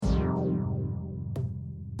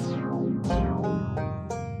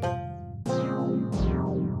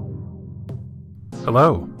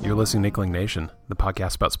Hello, you're listening to Inkling Nation, the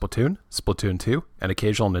podcast about Splatoon, Splatoon 2, and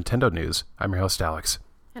occasional Nintendo news. I'm your host, Alex.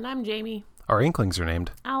 And I'm Jamie. Our Inklings are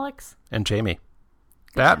named Alex. And Jamie.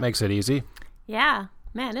 That makes it easy. Yeah.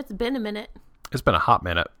 Man, it's been a minute. It's been a hot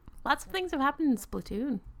minute. Lots of things have happened in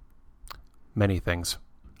Splatoon. Many things.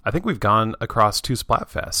 I think we've gone across 2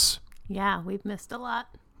 Splatfests. Yeah, we've missed a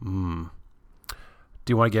lot. Do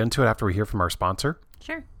you want to get into it after we hear from our sponsor?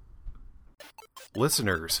 Sure.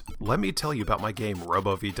 Listeners, let me tell you about my game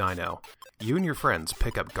Robo v Dino. You and your friends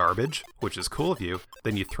pick up garbage, which is cool of you,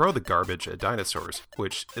 then you throw the garbage at dinosaurs,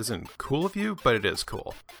 which isn't cool of you, but it is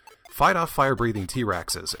cool. Fight off fire-breathing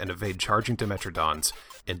T-Rexes and evade charging Dimetrodons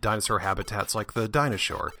in dinosaur habitats like the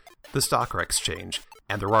Dinosaur, the Stalker Exchange,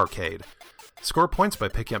 and the Rarcade. Score points by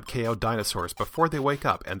picking up KO dinosaurs before they wake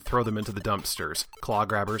up and throw them into the dumpsters, claw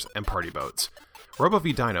grabbers, and party boats. Robo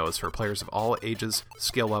v Dino is for players of all ages,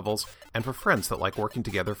 skill levels, and for friends that like working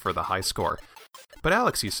together for the high score. But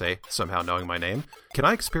Alex, you say, somehow knowing my name, can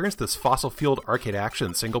I experience this fossil-fueled arcade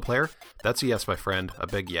action single player? That's a yes, my friend, a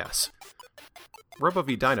big yes. Robo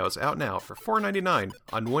v Dino is out now for $4.99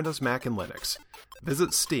 on Windows, Mac, and Linux.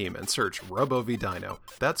 Visit Steam and search Robo v Dino.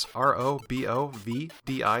 That's ROBOVDINO,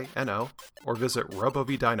 or visit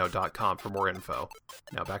robovdino.com for more info.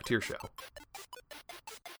 Now back to your show.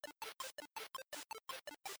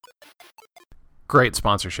 Great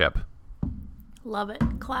sponsorship. Love it.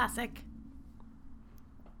 Classic.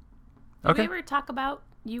 Did we ever talk about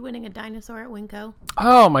you winning a dinosaur at Winco?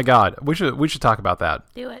 Oh my god. We should talk about that.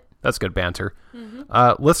 Do it. That's good banter.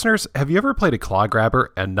 Mm-hmm. Listeners, have you ever played a claw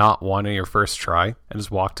grabber and not won on your first try and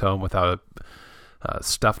just walked home without a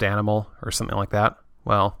stuffed animal or something like that?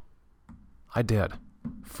 Well, I did.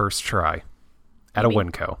 First try at a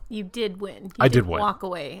Winco. You did win. I did win. Walk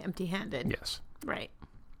away empty-handed. Yes. Right.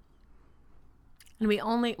 And we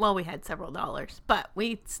had several dollars, but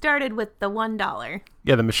we started with the $1.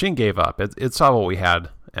 Yeah, the machine gave up. It saw what we had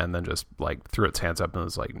and then just like threw its hands up and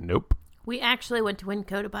was like, nope. We actually went to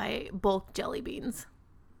Winco to buy bulk jelly beans.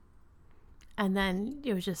 And then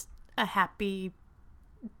it was just a happy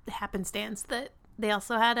happenstance that they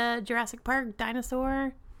also had a Jurassic Park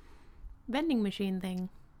dinosaur vending machine thing.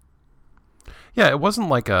 Yeah, it wasn't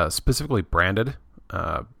like a specifically branded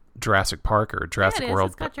Jurassic Park or Jurassic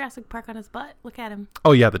World. It's got Jurassic Park on his butt. Look at him.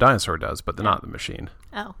 Oh, yeah, the dinosaur does, but not the machine.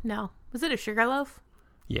 Oh, no. Was it a Sugarloaf?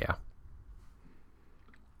 Yeah.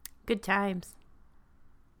 Good times.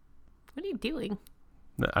 What are you doing?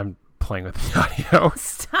 I'm playing with the audio.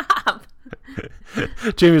 Stop.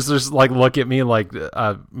 Jamie's just like look at me like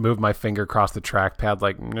move my finger across the trackpad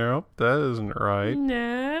like, nope, that isn't right.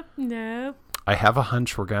 Nope. I have a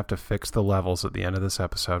hunch we're going to have to fix the levels at the end of this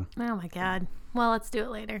episode. Oh my god. Well, let's do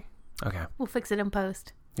it later. Okay. We'll fix it in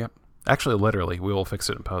post. Yep. Actually, literally, we will fix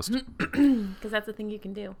it in post. Because that's a thing you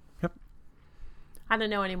can do. Yep. I don't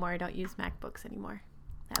know anymore. I don't use MacBooks anymore.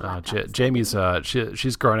 Jamie's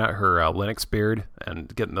she's growing out her Linux beard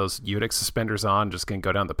and getting those Unix suspenders on, just gonna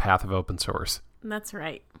go down the path of open source. That's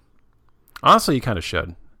right. Honestly, you kind of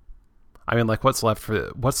should. I mean, like, what's left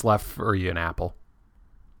for you in Apple?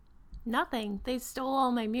 Nothing. They stole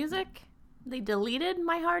all my music. They deleted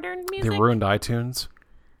my hard-earned music. They ruined iTunes.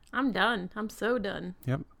 I'm done. I'm so done.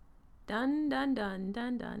 Yep.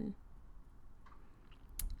 Done.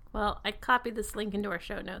 Well, I copied this link into our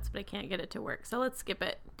show notes, but I can't get it to work, so let's skip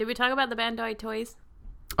it. Did we talk about the Bandai toys?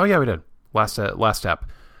 Oh, yeah, we did. Last step.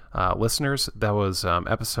 Listeners, that was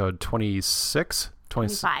episode 26?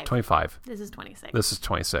 25. This is 26. This is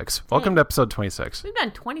 26. Welcome to episode 26. We've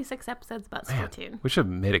done 26 episodes about Splatoon. We should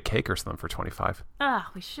have made a cake or something for 25.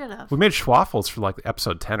 We should have. We made schwaffles for like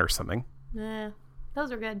episode 10 or something.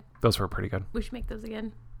 Those were good. Those were pretty good. We should make those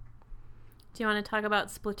again. Do you want to talk about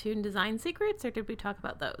Splatoon design secrets, or did we talk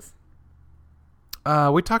about those?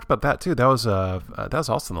 We talked about that too. That was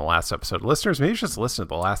also in the last episode. Listeners, maybe you should just listen to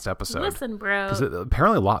the last episode. Listen, bro. Because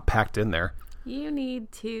apparently a lot packed in there. You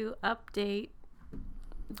need to update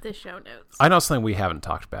the show notes. I know something we haven't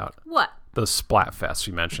talked about. What? Those Splatfests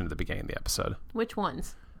you mentioned at the beginning of the episode. Which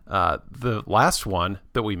ones? The last one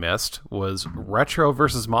that we missed was retro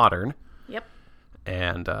versus modern. Yep.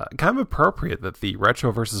 And kind of appropriate that the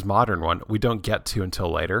retro versus modern one we don't get to until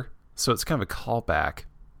later. So it's kind of a callback.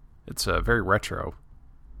 It's very retro.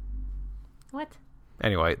 What?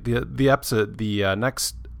 Anyway, the episode, the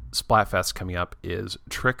next Splatfest coming up is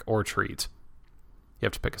Trick or Treat. You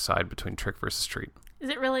have to pick a side between Trick versus Treat. Is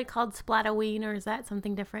it really called Splatoween, or is that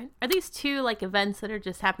something different? Are these two like events that are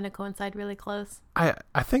just happen to coincide really close? I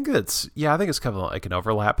think it's kind of like an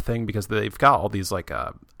overlap thing because they've got all these like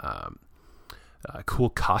cool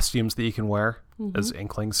costumes that you can wear as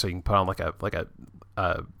Inklings, so you can put on like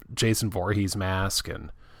a Jason Voorhees mask and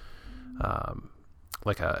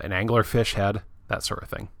like an anglerfish head, that sort of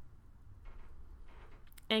thing.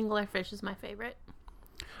 Anglerfish is my favorite.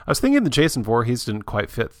 I was thinking the Jason Voorhees didn't quite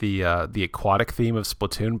fit the aquatic theme of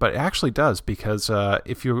Splatoon, but it actually does, because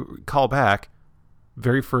if you call back,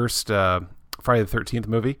 very first Friday the 13th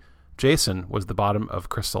movie, Jason was the bottom of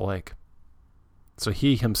Crystal Lake. So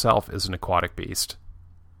he himself is an aquatic beast.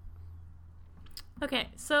 Okay,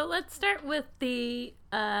 so let's start with the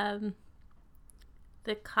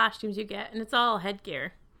costumes you get, and it's all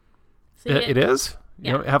headgear. So it is?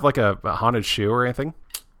 Yeah. You don't have like a haunted shoe or anything?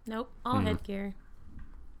 Nope, all headgear.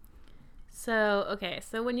 So, okay,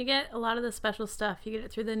 so when you get a lot of the special stuff, you get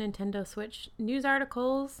it through the Nintendo Switch news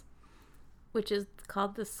articles, which is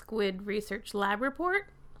called the Squid Research Lab Report.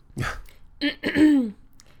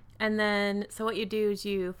 And then, so what you do is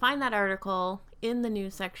you find that article in the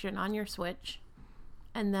news section on your Switch,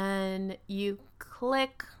 and then you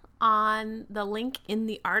click on the link in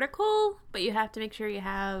the article, but you have to make sure you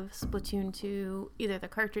have Splatoon 2, either the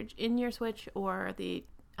cartridge in your Switch or the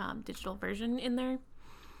digital version in there.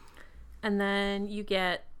 And then you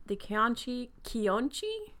get the Kionchi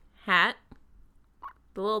hat,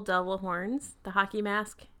 the little devil horns, the hockey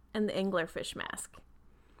mask, and the anglerfish mask.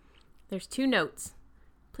 There's 2 notes.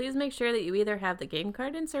 Please make sure that you either have the game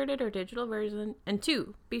card inserted or digital version. And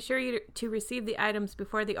 2, be sure to receive the items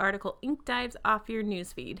before the article ink dives off your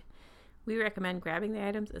newsfeed. We recommend grabbing the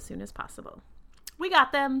items as soon as possible. We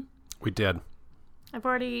got them. We did. I've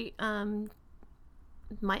already, my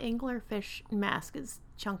anglerfish mask is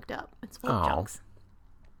chunked up. It's full of chunks.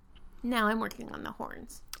 Now I'm working on the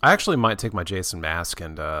horns. I actually might take my Jason mask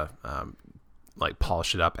and, like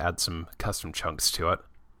polish it up, add some custom chunks to it.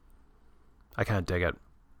 I kind of dig it.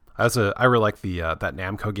 I really like the that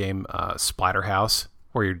Namco game, Splatterhouse,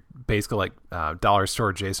 where you're basically like dollar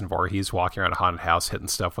store Jason Voorhees walking around a haunted house hitting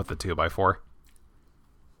stuff with the 2x4.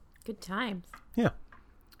 Good times. Yeah.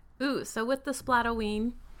 Ooh, so with the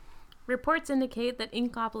Splatoween, reports indicate that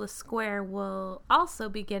Inkopolis Square will also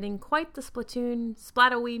be getting quite the Splatoween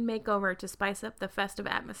makeover to spice up the festive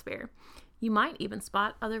atmosphere. You might even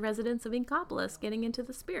spot other residents of Inkopolis getting into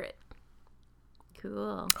the spirit.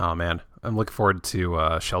 Cool. Oh, man. I'm looking forward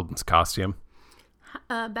to Sheldon's costume.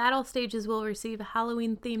 Battle stages will receive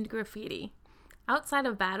Halloween-themed graffiti. Outside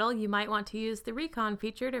of battle, you might want to use the recon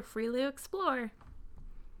feature to freely explore.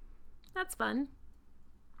 That's fun.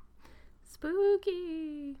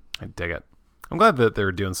 Spooky. I dig it. I'm glad that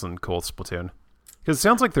they're doing something cool with Splatoon. Because it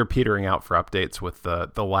sounds like they're petering out for updates with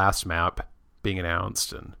the last map being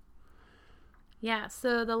announced. And yeah,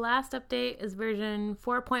 so the last update is version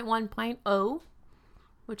 4.1.0.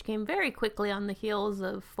 which came very quickly on the heels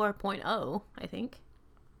of 4.0, I think.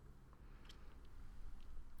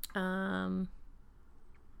 And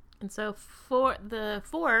so for the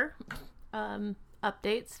 4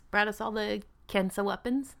 updates brought us all the Kensa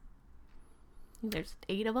weapons. There's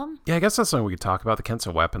 8 of them. Yeah, I guess that's something we could talk about, the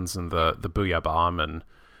Kensa weapons and the Booyah Bomb, and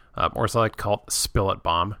or as I like to call it, the Spill It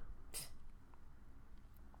Bomb.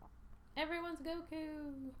 Everyone's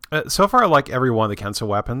Goku. So far, I like every one of the Kensa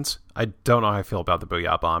weapons. I don't know how I feel about the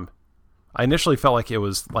Booyah Bomb. I initially felt like it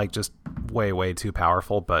was like just way, way too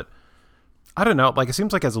powerful, but I don't know. Like, it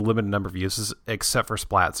seems like it has a limited number of uses, except for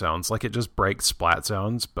splat zones. Like, it just breaks splat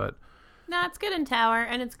zones, but no, it's good in tower,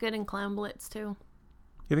 and it's good in clown blitz too.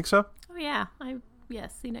 You think so? Oh yeah, I've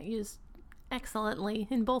seen it used excellently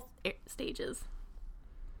in both stages.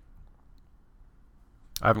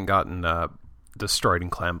 I haven't gotten destroyed in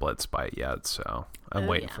clan blitz by it yet, so I'm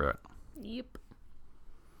waiting for it. Yep.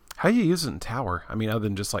 How do you use it in tower? I mean, other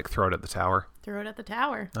than just like throw it at the tower. Throw it at the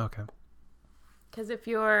tower. Okay. Because if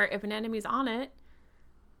an enemy's on it,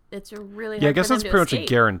 it's really hard. Yeah, I guess for that's them to pretty escape. much a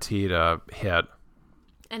guaranteed hit.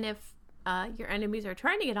 And if your enemies are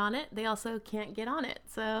trying to get on it, they also can't get on it.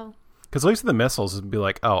 So. Because at least the missiles would be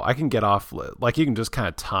like, oh, I can get off. Like, you can just kind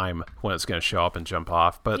of time when it's going to show up and jump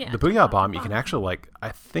off. But the Booyah Bomb, you can actually, like, I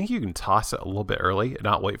think you can toss it a little bit early and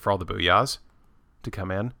not wait for all the Booyahs to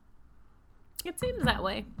come in. It seems that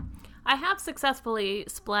way. I have successfully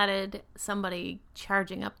splatted somebody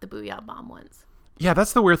charging up the Booyah Bomb once. Yeah,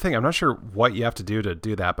 that's the weird thing. I'm not sure what you have to do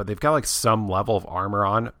that, but they've got like some level of armor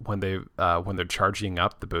on when they're charging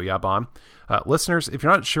up the Booyah Bomb. Listeners, if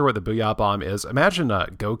you're not sure what the Booyah Bomb is, imagine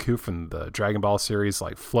Goku from the Dragon Ball series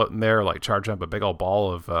like floating there, like charging up a big old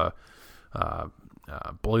ball of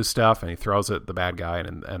blue stuff, and he throws it at the bad guy,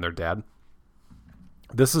 and they're dead.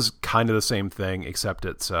 This is kind of the same thing, except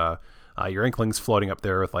it's your Inklings floating up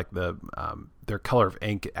there with like their color of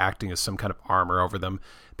ink acting as some kind of armor over them.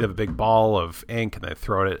 They have a big ball of ink, and they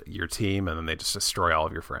throw it at your team, and then they just destroy all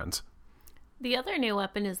of your friends. The other new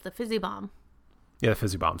weapon is the Fizzy Bomb. Yeah, the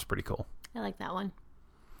Fizzy Bomb's pretty cool. I like that one.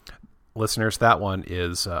 listeners, that one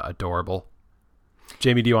is adorable.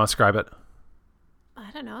 Jamie, do you want to describe it?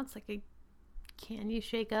 I don't know. It's like a can you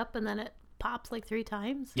shake up and then it pops like 3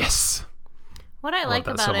 times. Yes. What I like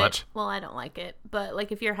about so it, much. well, I don't like it, but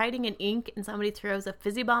like if you're hiding in ink and somebody throws a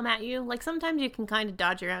fizzy bomb at you, like sometimes you can kind of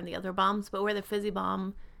dodge around the other bombs, but where the fizzy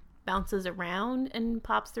bomb bounces around and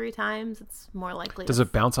pops 3 times, it's more likely. Does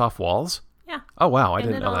it bounce off walls? Yeah. Oh wow, I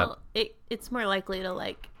didn't know that. It's more likely to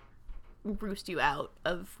like roost you out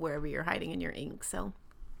of wherever you're hiding in your ink. So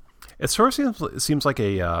it sort of seems like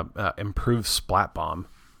a improved splat bomb.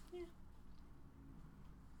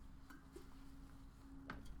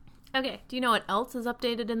 Okay, do you know what else is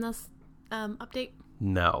updated in this update?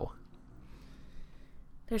 No.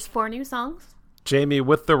 There's 4 new songs. Jamie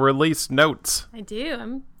with the release notes. I do.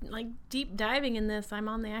 I'm like deep diving in this. I'm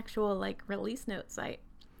on the actual like release note site.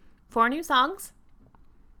 4 new songs.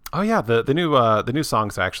 Oh yeah, the new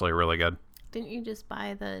songs are actually really good. Didn't you just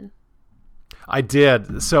buy the... I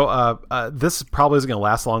did. So this probably isn't going to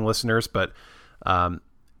last long, listeners, but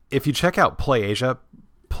if you check out PlayAsia,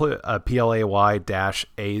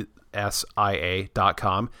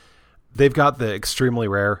 play-asia.com, they've got the extremely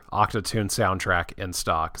rare Octotune soundtrack in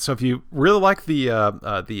stock. So if you really like the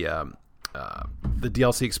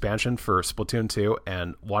DLC expansion for Splatoon 2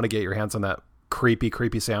 and want to get your hands on that creepy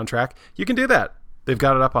soundtrack, you can do that. They've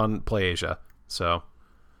got it up on PlayAsia. So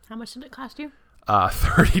how much did it cost you?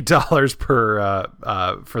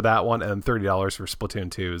 $30 for that one, and $30 for Splatoon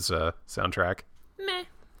 2's soundtrack. Meh,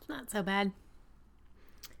 it's not so bad.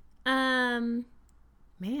 Man,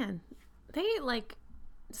 they like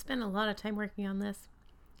spent a lot of time working on this.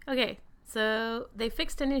 Okay, so they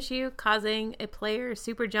fixed an issue causing a player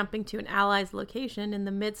super jumping to an ally's location in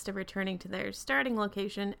the midst of returning to their starting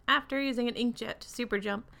location after using an inkjet to super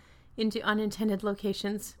jump into unintended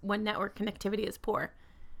locations when network connectivity is poor.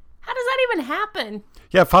 How does that even happen?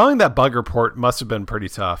 Yeah, following that bug report must have been pretty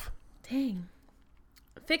tough. Dang.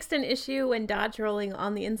 Fixed an issue when dodge rolling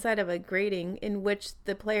on the inside of a grating in which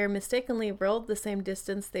the player mistakenly rolled the same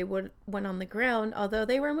distance they would when on the ground, although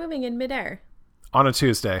they were moving in midair. On a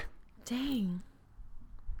Tuesday. Dang.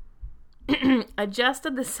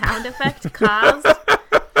 Adjusted the sound effect caused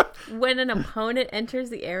when an opponent enters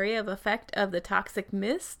the area of effect of the toxic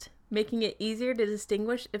mist, making it easier to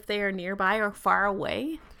distinguish if they are nearby or far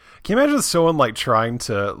away. Can you imagine someone like trying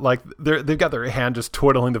to they've got their hand just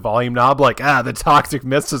twiddling the volume knob like, the toxic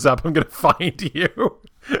mist is up, I'm gonna find you.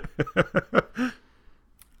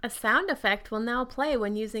 A sound effect will now play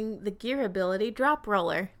when using the gear ability Drop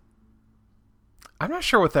Roller. I'm not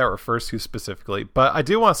sure what that refers to specifically, but I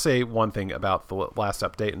do want to say one thing about the last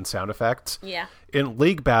update in sound effects. Yeah. In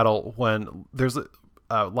League Battle, when there's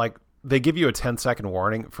they give you a 10-second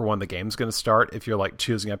warning for when the game's going to start if you're like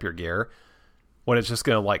choosing up your gear, when it's just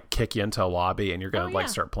going to like kick you into a lobby and you're going to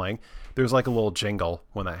start playing. There's like a little jingle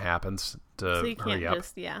when that happens to so you hurry can't up.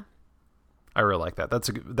 I really like that.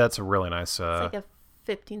 That's a really nice. It's like a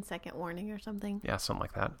 15-second warning or something. Yeah, something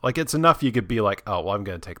like that. Like it's enough you could be like, oh, well, I'm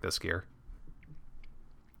going to take this gear.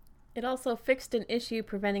 It also fixed an issue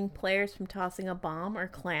preventing players from tossing a bomb or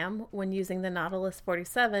clam when using the Nautilus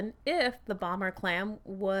 47 if the bomb or clam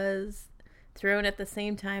was thrown at the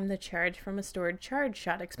same time the charge from a stored charge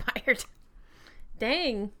shot expired.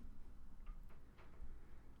 Dang.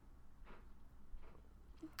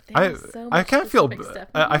 I kind of feel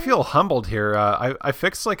I feel humbled here. I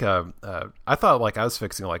fixed like I thought like I was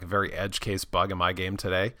fixing like a very edge case bug in my game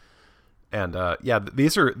today, and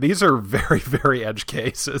these are very very edge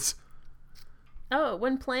cases. Oh,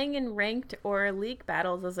 when playing in ranked or league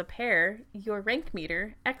battles as a pair, your rank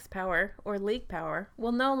meter, X power, or league power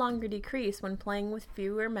will no longer decrease when playing with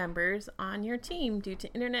fewer members on your team due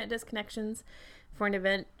to internet disconnections for an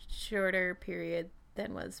event shorter period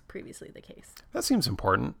than was previously the case. That seems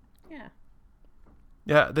important. Yeah.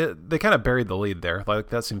 Yeah, they kind of buried the lead there. Like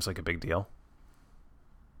that seems like a big deal.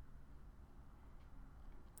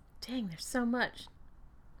 Dang, there's so much.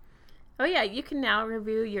 Oh yeah, you can now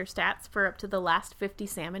review your stats for up to the last 50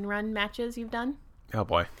 salmon run matches you've done. Oh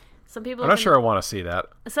boy. I'm not sure I want to see that.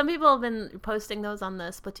 Some people have been posting those on the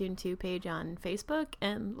Splatoon 2 page on Facebook,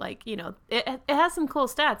 and like, you know, it has some cool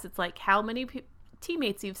stats. It's like how many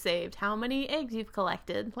teammates you've saved, how many eggs you've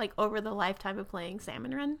collected, like over the lifetime of playing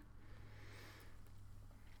Salmon Run.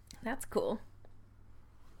 That's cool.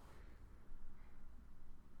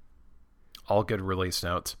 All good release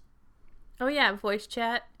notes. Oh yeah, voice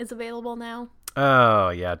chat is available now. Oh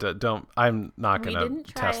yeah, don't. I'm not gonna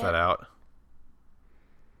test that out.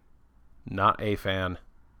 Not a fan.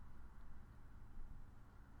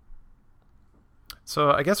 So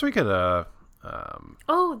I guess we could.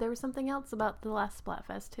 Oh, there was something else about the last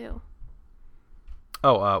Splatfest too.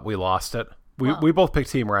 Oh, we lost it. We both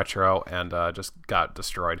picked Team Retro and just got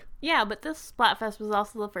destroyed. Yeah, but this Splatfest was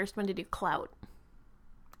also the first one to do Clout.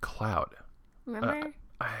 Clout? Remember?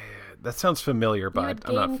 That sounds familiar, but I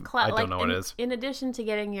don't know what it is. In addition to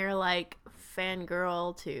getting your, like,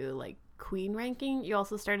 fangirl to, like, queen ranking, you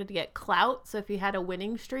also started to get Clout. So if you had a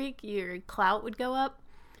winning streak, your Clout would go up.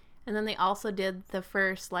 And then they also did the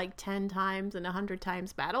first, like, 10 times and 100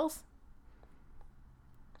 times battles.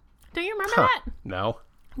 Do you remember that? No.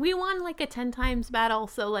 We won, like, a 10 times battle,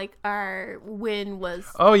 so, like, our win was...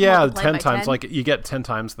 Oh, yeah, 10 times. 10. Like, you get 10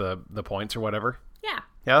 times the points or whatever. Yeah.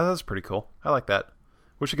 Yeah, that was pretty cool. I like that.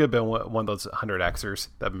 Wish it could have been one of those 100Xers.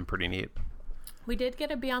 That'd been pretty neat. We did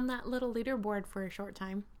get to be on that little leaderboard for a short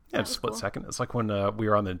time. Yeah, just a split second. It's like when we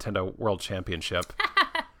were on the Nintendo World Championship.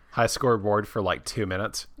 High scoreboard for, like, 2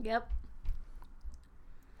 minutes. Yep.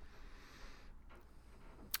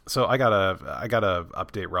 So I got a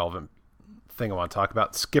update relevant thing I want to talk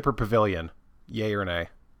about. Skipper Pavilion, yay or nay?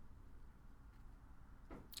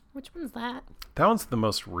 Which one's that? That one's the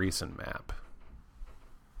most recent map.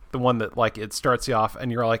 The one that, like, it starts you off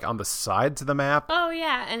and you're, like, on the sides of the map. Oh,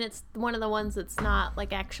 yeah, and it's one of the ones that's not,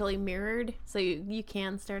 like, actually mirrored. So you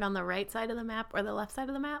can start on the right side of the map or the left side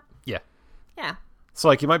of the map. Yeah. Yeah. So,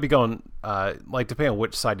 like, you might be going, like, depending on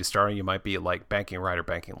which side you start on, you might be, like, banking right or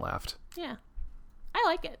banking left. Yeah. I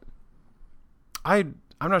like it. I'm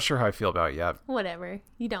not sure how I feel about it yet. Whatever.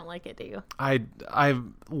 You don't like it, do you?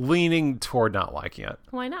 I'm leaning toward not liking it.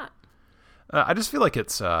 Why not? I just feel like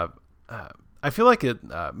it's, I feel like it,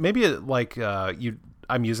 maybe it, like,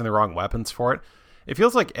 I'm using the wrong weapons for it. It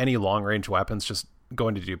feels like any long-range weapon's just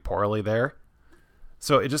going to do poorly there.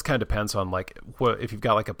 So it just kind of depends on, like, if you've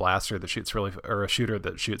got, like, a blaster that shoots really, or a shooter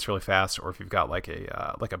that shoots really fast, or if you've got, like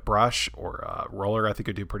a brush or a roller, I think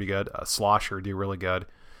would do pretty good. A slosher would do really good.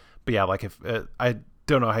 But yeah, like, if I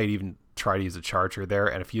don't know how you'd even try to use a charger there,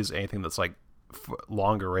 and if you use anything that's, like,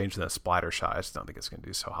 longer range than a splatter shot, I just don't think it's going to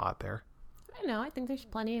do so hot there. I know. I think there's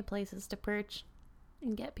plenty of places to perch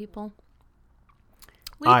and get people.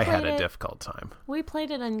 I had a difficult time. We played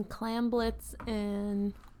it on Clam Blitz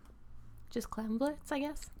and just Clam Blitz, I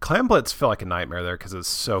guess. Clam Blitz felt like a nightmare there because it was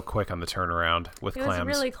so quick on the turnaround with clams. It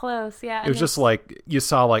was really close, yeah. It was just like, you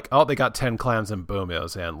saw, like, oh, they got 10 clams and boom, it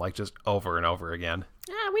was in, like, just over and over again.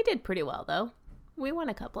 Yeah, we did pretty well, though. We won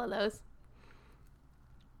a couple of those.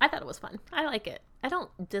 I thought it was fun. I like it. I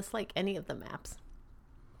don't dislike any of the maps.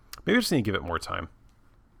 Maybe we just need to give it more time.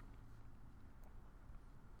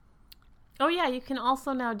 Oh, yeah, you can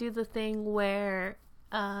also now do the thing where,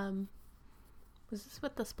 was this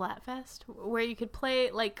with the Splatfest? Where you could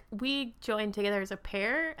play, like, we joined together as a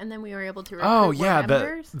pair, and then we were able to recruit more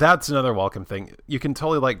members. That's another welcome thing. You can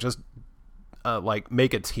totally, like, just, like,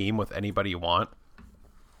 make a team with anybody you want.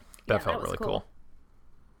 That felt really cool.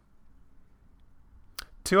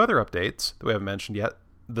 2 other updates that we haven't mentioned yet.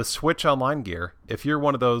 The Switch Online gear. If you're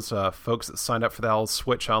one of those folks that signed up for that old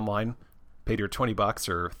Switch Online, paid your $20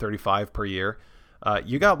 or $35 per year,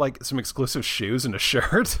 you got, like, some exclusive shoes and a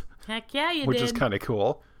shirt. Heck yeah, you did. Which is kind of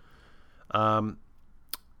cool. And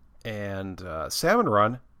Salmon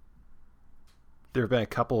Run, there have been a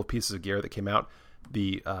couple of pieces of gear that came out.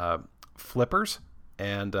 The flippers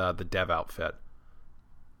and the dev outfit.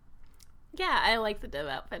 Yeah, I like the dev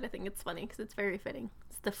outfit. I think it's funny because it's very fitting.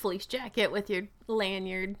 It's the fleece jacket with your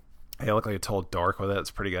lanyard. Hey, I look like a total dork with it.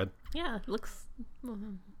 It's pretty good. Yeah, it looks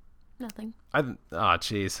nothing.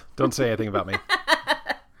 Jeez. Don't say anything about me.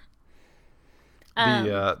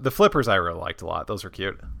 The flippers I really liked a lot. Those are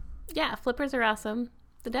cute. Yeah, flippers are awesome.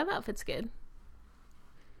 The dev outfit's good.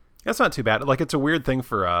 That's not too bad. Like, it's a weird thing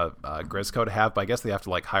for Grisco to have, but I guess they have to,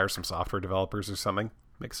 like, hire some software developers or something.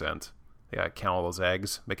 Makes sense. They gotta count all those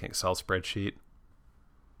eggs, make an Excel spreadsheet.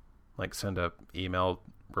 Like, send a email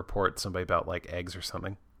report to somebody about, like, eggs or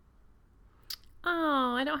something.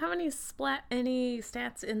 Oh, I don't have any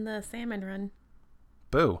stats in the Salmon Run.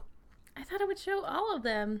 Boo. I thought it would show all of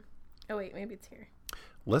them. Oh, wait, maybe it's here.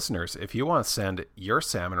 Listeners, if you want to send your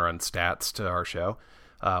Salmon Run stats to our show,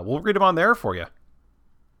 we'll read them on there for you.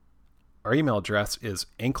 Our email address is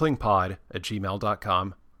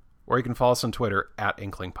inklingpod@gmail.com, or you can follow us on Twitter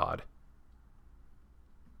 @inklingpod.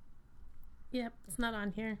 Yep, it's not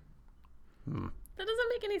on here. That doesn't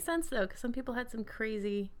make any sense, though, because some people had some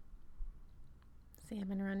crazy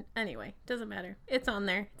Salmon Run. Anyway, doesn't matter. It's on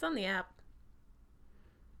there. It's on the app.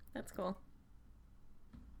 That's cool.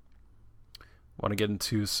 Want to get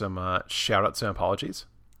into some shout-outs and apologies?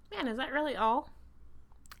 Man, is that really all?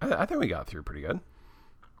 I think we got through pretty good.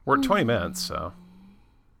 We're at 20 minutes, so...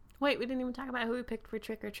 Wait, we didn't even talk about who we picked for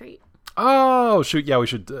Trick or Treat. Oh, shoot. Yeah, we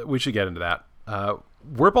should get into that.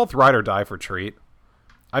 We're both ride or die for Treat.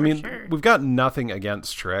 I mean, sure. We've got nothing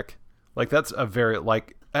against Trick. Like, that's a very,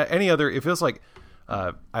 like, any other, if it was like,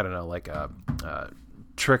 I don't know, like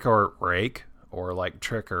Trick or Rake, or like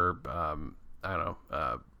Trick or, I don't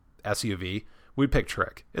know, SUV, we'd pick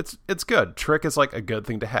Trick. It's good. Trick is like a good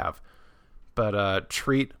thing to have. But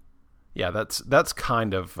Treat, yeah, that's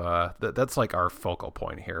kind of, that's like our focal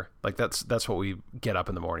point here. Like, that's what we get up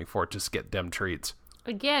in the morning for, just get them treats.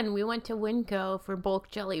 Again, we went to Winco for bulk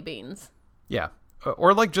jelly beans. Yeah.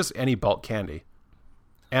 Or like just any bulk candy.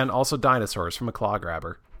 And also dinosaurs from a claw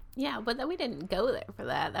grabber. Yeah, but then we didn't go there for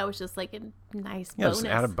that. That was just like a nice bonus. Yeah, just an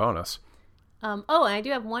added bonus. And I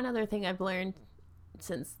do have one other thing I've learned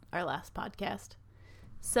since our last podcast.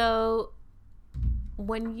 So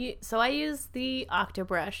I use the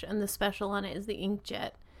Octobrush, and the special on it is the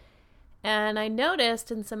Inkjet. And I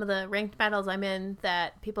noticed in some of the ranked battles I'm in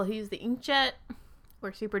that people who use the Inkjet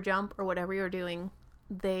or Super Jump or whatever you're doing,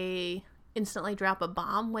 they instantly drop a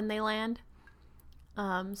bomb when they land.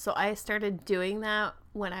 So I started doing that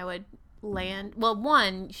when I would land. Well,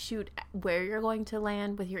 one, shoot where you're going to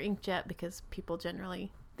land with your Inkjet, because people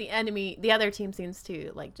generally, the other team seems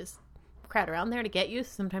to like just crowd around there to get you.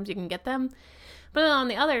 Sometimes you can get them. But then on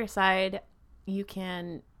the other side,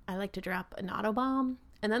 I like to drop an auto bomb,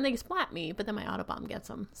 and then they splat me, but then my auto bomb gets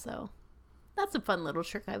them. So that's a fun little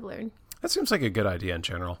trick I've learned. That seems like a good idea in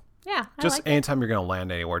general. Yeah. Just anytime you're going to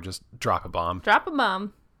land anywhere, just drop a bomb. Drop a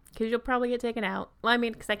bomb, because you'll probably get taken out. Well, I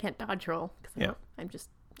mean, because I can't dodge roll. Yeah. I'm just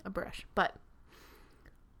a brush. But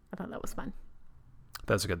I thought that was fun.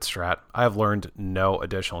 That's a good strat. I have learned no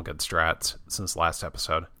additional good strats since last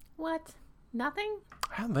episode. What? Nothing?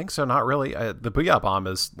 I don't think so. Not really. The Booyah Bomb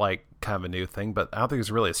is like kind of a new thing, but I don't think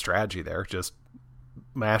there's really a strategy there. Just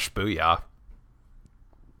mash Booyah.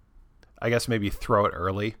 I guess maybe throw it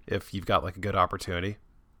early if you've got like a good opportunity.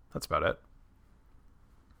 That's about it.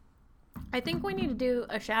 I think we need to do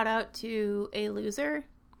a shout out to a loser.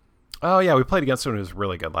 Oh yeah, we played against someone who was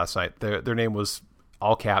really good last night. Their name was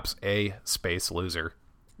all caps A space loser.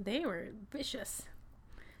 They were vicious.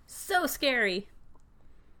 So scary.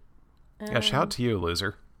 Yeah, shout out to you,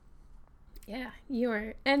 loser. Yeah, you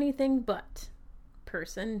are anything but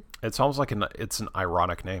person. It's almost like it's an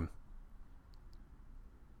ironic name.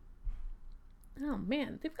 Oh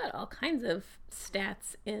man, they've got all kinds of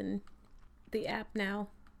stats in the app now.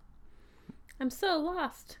 I'm so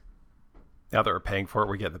lost. Now that we're paying for it,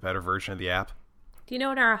 we get the better version of the app. Do you know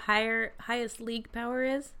what our highest league power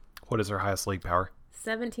is? What is our highest league power?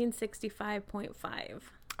 1765.5.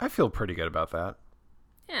 I feel pretty good about that.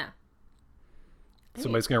 Yeah.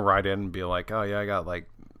 Somebody's going to write in and be like, oh yeah, I got like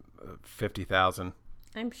 50,000.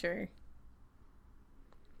 I'm sure.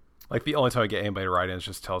 Like the only time I get anybody to write in is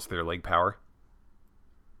just tell us their league power.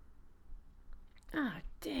 Ah,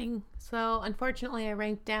 dang. So unfortunately I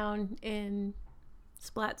ranked down in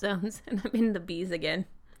splat zones and I'm in the B's again.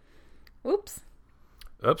 Oops.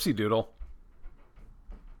 Oopsie doodle.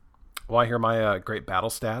 Want to hear my great battle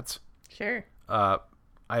stats? Sure. I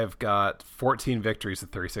have got 14 victories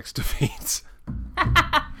and 36 defeats.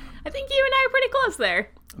 I think you and I are pretty close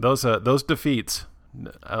there. Those defeats.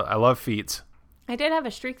 I love feats. I did have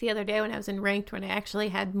a streak the other day when I was in ranked when I actually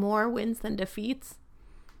had more wins than defeats.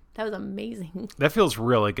 That was amazing. That feels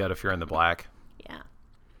really good if you're in the black.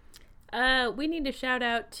 Yeah. We need to shout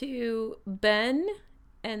out to Ben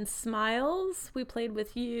and Smiles. We played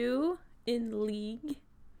with you in League.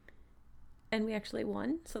 And we actually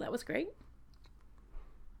won, so that was great.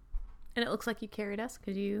 And it looks like you carried us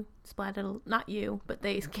because you splatted, not you, but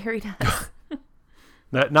they carried us.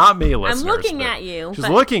 Not me, listeners. I'm looking at you. She's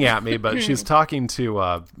looking at me, but she's talking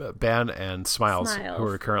to Ben and Smiles, who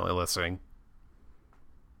are currently listening.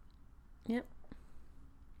 Yep.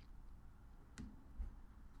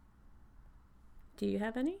 Do you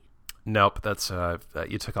have any? Nope, that's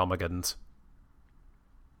you took all my good ones.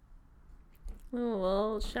 Oh,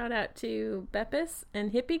 well, shout out to Beppis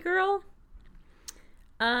and Hippie Girl.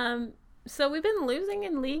 So we've been losing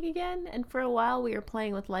in League again, and for a while we were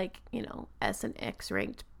playing with S and X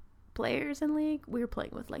ranked players in League. We were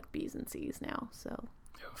playing with B's and C's now, so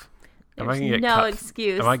there's no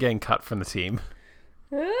excuse. Am I getting cut from the team?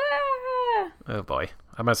 Ah! Oh boy,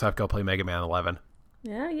 I must have to go play Mega Man 11.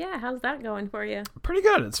 Yeah. How's that going for you? Pretty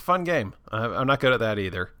good. It's a fun game. I'm not good at that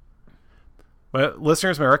either. But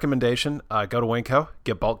listeners, my recommendation: go to Winco,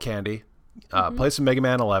 get bulk candy, play some Mega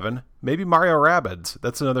Man 11, maybe Mario Rabbids.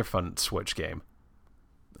 That's another fun Switch game.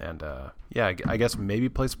 And I guess maybe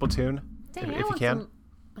play Splatoon if you can.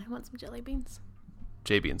 I want some jelly beans.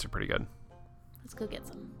 J-beans are pretty good. Let's go get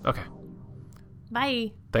some. Okay.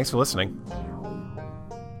 Bye. Thanks for listening.